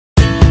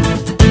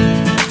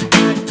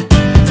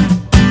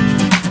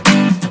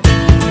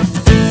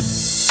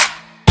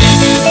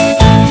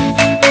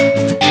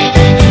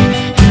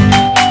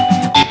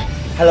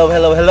Hello,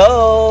 hello,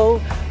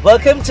 hello!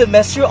 Welcome to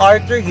Mr.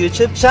 Arthur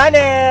YouTube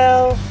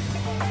channel!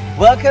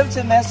 Welcome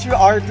to Mr.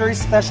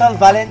 Arthur's special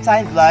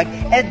Valentine vlog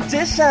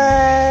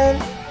edition!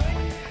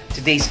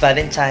 Today's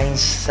Valentine's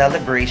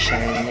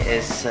celebration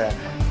is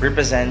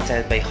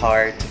represented by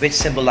heart, which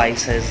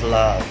symbolizes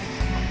love.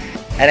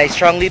 And I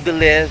strongly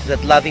believe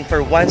that loving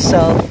for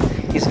oneself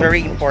is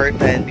very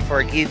important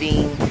before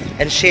giving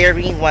and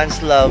sharing one's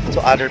love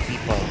to other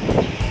people.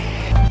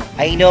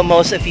 I know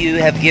most of you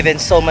have given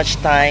so much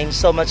time,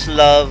 so much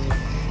love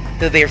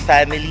to their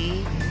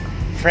family,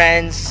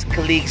 friends,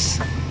 colleagues,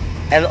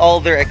 and all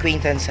their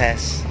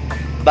acquaintances.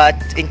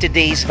 But in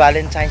today's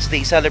Valentine's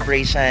Day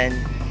celebration,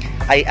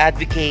 I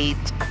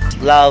advocate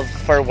love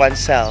for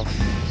oneself.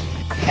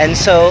 And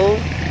so,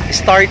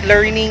 start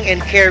learning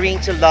and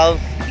caring to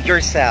love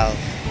yourself.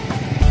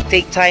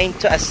 Take time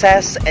to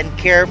assess and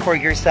care for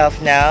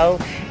yourself now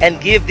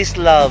and give this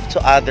love to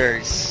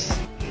others.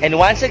 And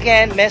once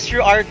again,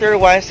 Mr. Arthur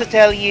wants to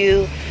tell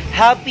you,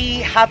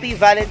 happy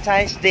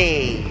Valentine's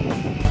Day!